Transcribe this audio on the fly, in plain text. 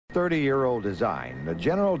30-year-old design, the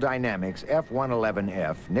General Dynamics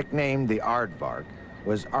F-111F, nicknamed the Aardvark,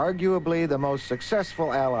 was arguably the most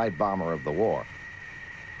successful Allied bomber of the war.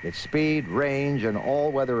 Its speed, range, and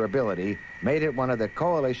all-weather ability made it one of the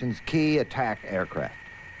coalition's key attack aircraft.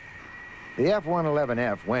 The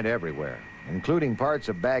F-111F went everywhere, including parts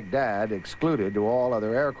of Baghdad excluded to all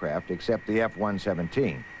other aircraft except the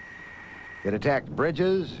F-117. It attacked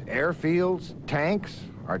bridges, airfields, tanks,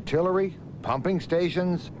 artillery, pumping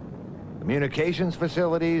stations, communications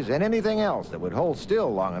facilities, and anything else that would hold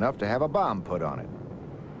still long enough to have a bomb put on it.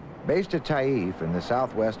 Based at Taif in the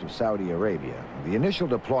southwest of Saudi Arabia, the initial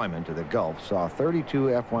deployment to the Gulf saw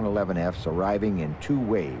 32 F-111Fs arriving in 2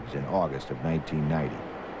 waves in August of 1990.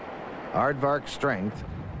 Aardvark's strength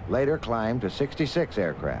later climbed to 66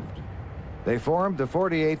 aircraft. They formed the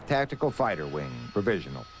 48th Tactical Fighter Wing,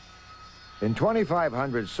 provisional. In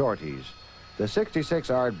 2,500 sorties, the 66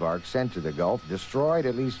 Aardvarks sent to the Gulf destroyed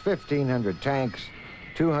at least 1,500 tanks,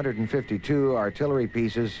 252 artillery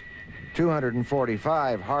pieces,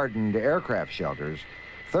 245 hardened aircraft shelters,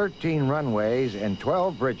 13 runways, and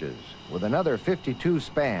 12 bridges, with another 52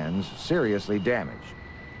 spans seriously damaged.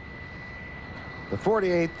 The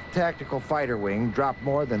 48th Tactical Fighter Wing dropped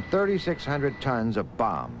more than 3,600 tons of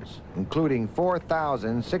bombs, including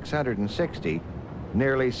 4,660,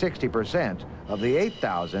 nearly 60% of the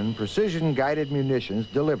 8,000 precision-guided munitions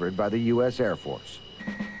delivered by the U.S. Air Force.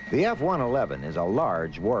 The F-111 is a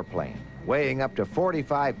large warplane, weighing up to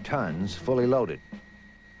 45 tons fully loaded.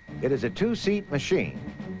 It is a 2-seat machine,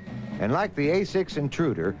 and like the A-6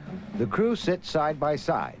 Intruder, the crew sits side by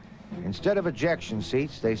side. Instead of ejection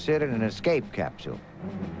seats, they sit in an escape capsule.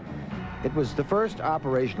 It was the first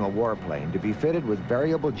operational warplane to be fitted with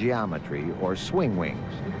variable geometry or swing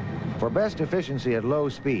wings. For best efficiency at low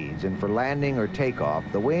speeds and for landing or takeoff,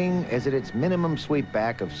 the wing is at its minimum sweep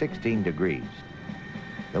back of 16 degrees.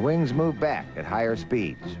 The wings move back at higher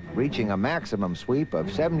speeds, reaching a maximum sweep of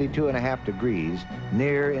 72.5 degrees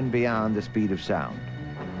near and beyond the speed of sound.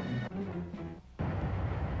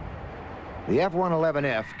 The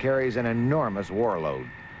F-111F carries an enormous warload,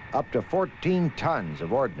 up to 14 tons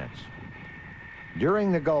of ordnance.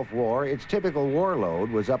 During the Gulf War, its typical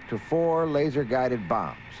warload was up to 4 laser-guided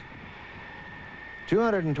bombs.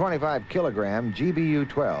 225-kilogram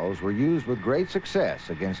GBU-12s were used with great success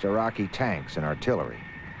against Iraqi tanks and artillery.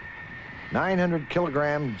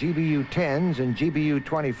 900-kilogram GBU-10s and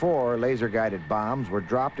GBU-24 laser-guided bombs were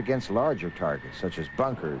dropped against larger targets, such as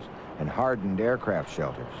bunkers and hardened aircraft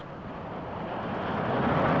shelters.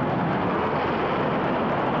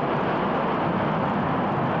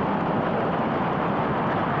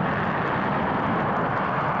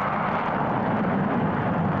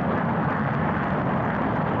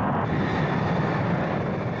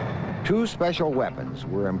 Two special weapons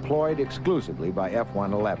were employed exclusively by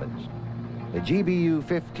F-111s. The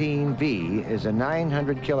GBU-15V is a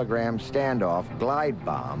 900-kilogram standoff glide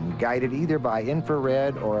bomb guided either by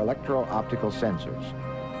infrared or electro-optical sensors.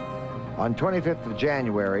 On 25th of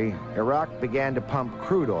January, Iraq began to pump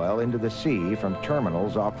crude oil into the sea from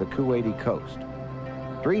terminals off the Kuwaiti coast.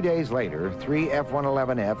 3 days later, 3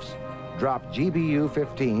 F-111Fs dropped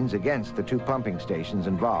GBU-15s against the 2 pumping stations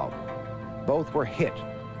involved. Both were hit,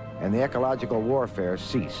 and the ecological warfare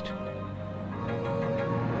ceased.